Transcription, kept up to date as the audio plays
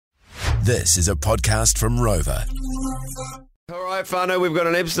This is a podcast from Rover. All right, Fano, we've got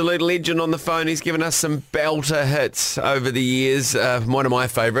an absolute legend on the phone. He's given us some belter hits over the years. One of my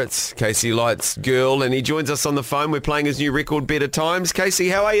favourites, Casey Light's Girl, and he joins us on the phone. We're playing his new record, Better Times. Casey,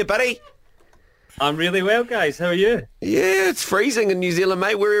 how are you, buddy? I'm really well, guys. How are you? Yeah, it's freezing in New Zealand,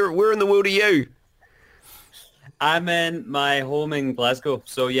 mate. Where in the world are you? I'm in my home in Glasgow.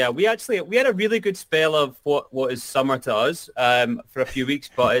 So, yeah, we had a really good spell of what is summer to us for a few weeks,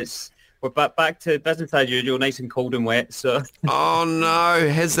 but we're back to business as usual, nice and cold and wet. So. Oh, no.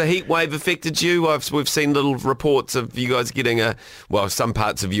 Has the heat wave affected you? We've seen little reports of you guys getting some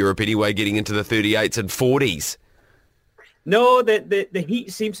parts of Europe anyway, getting into the 38s and 40s. No, the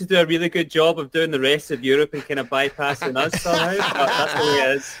heat seems to do a really good job of doing the rest of Europe and kind of bypassing us somehow. But that's the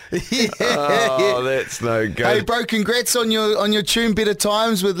way it is. Oh, that's no good. Hey, bro, congrats on your tune Better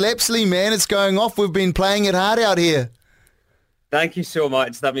Times with Lapsley, man. It's going off. We've been playing it hard out here. Thank you so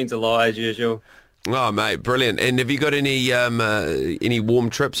much. That means a lot, as usual. Oh, mate, brilliant. And have you got any warm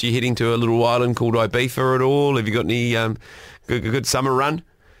trips? You heading to a little island called Ibiza at all? Have you got any good summer run?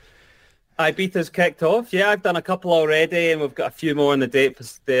 Ibiza's kicked off. Yeah, I've done a couple already, and we've got a few more in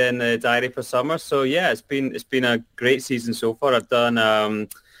the diary for summer. So yeah, it's been a great season so far. I've done a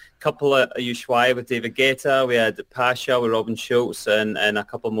couple of Ushuaia with David Guetta. We had Pasha with Robin Schulz, and a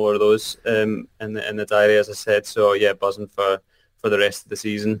couple more of those in the diary, as I said. So yeah, buzzing for the rest of the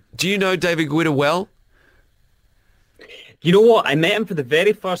season. Do you know David Guetta well? You know what? I met him for the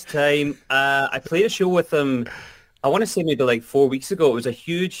very first time. I played a show with him, I want to say maybe like 4 weeks ago. It was a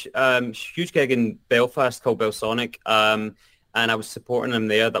huge gig in Belfast called Belsonic, and I was supporting him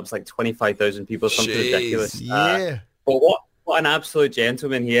there. That was like 25,000 people, something ridiculous. Yeah. But what an absolute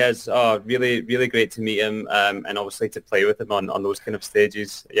gentleman he is. Oh, really, really great to meet him, and obviously to play with him on those kind of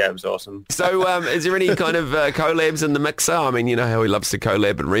stages. Yeah, it was awesome. So is there any kind of collabs in the mixer? I mean, you know how he loves to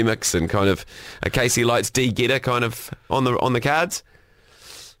collab and remix, and kind of a Casey Light's D Getter kind of on the cards?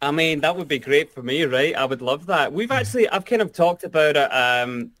 I mean, that would be great for me, right? I would love that. I've kind of talked about it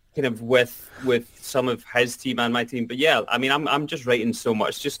kind of with some of his team and my team. But yeah, I mean, I'm just writing so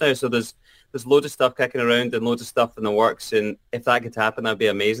much just now. So there's loads of stuff kicking around and loads of stuff in the works. And if that could happen, that'd be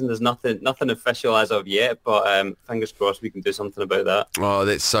amazing. There's nothing official as of yet, but fingers crossed we can do something about that. Oh,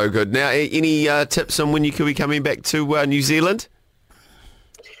 that's so good. Now, any tips on when you could be coming back to New Zealand?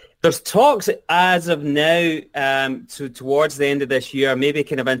 There's talks as of now towards the end of this year, maybe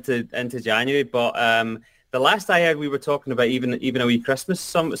kind of into January. But the last I heard, we were talking about even a wee Christmas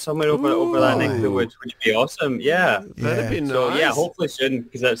somewhere over that neck of the woods, which would be awesome. Yeah, that'd be nice. So yeah, hopefully soon,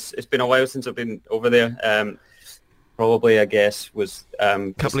 because it's been a while since I've been over there. Probably, I guess, was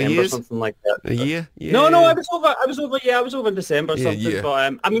couple December, of years, something like that. A year? Yeah. No, I was over. Yeah, I was over in December or something. Yeah.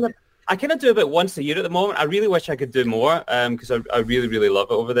 But I mean, I kind of do about once a year at the moment. I really wish I could do more because I really, really love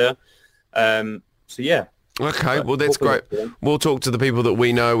it over there. So yeah. Okay, well that's great. We'll talk to the people that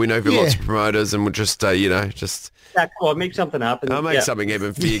we know. We know for lots of promoters, and we'll just yeah, come on, make something happen. I'll make something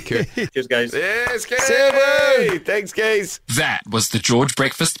happen for you, Kurt. Cheers, guys. Yes, Keith. Thanks, Keith. That was the George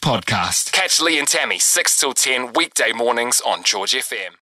Breakfast Podcast. Catch Lee and Tammy 6 till 10 weekday mornings on George FM.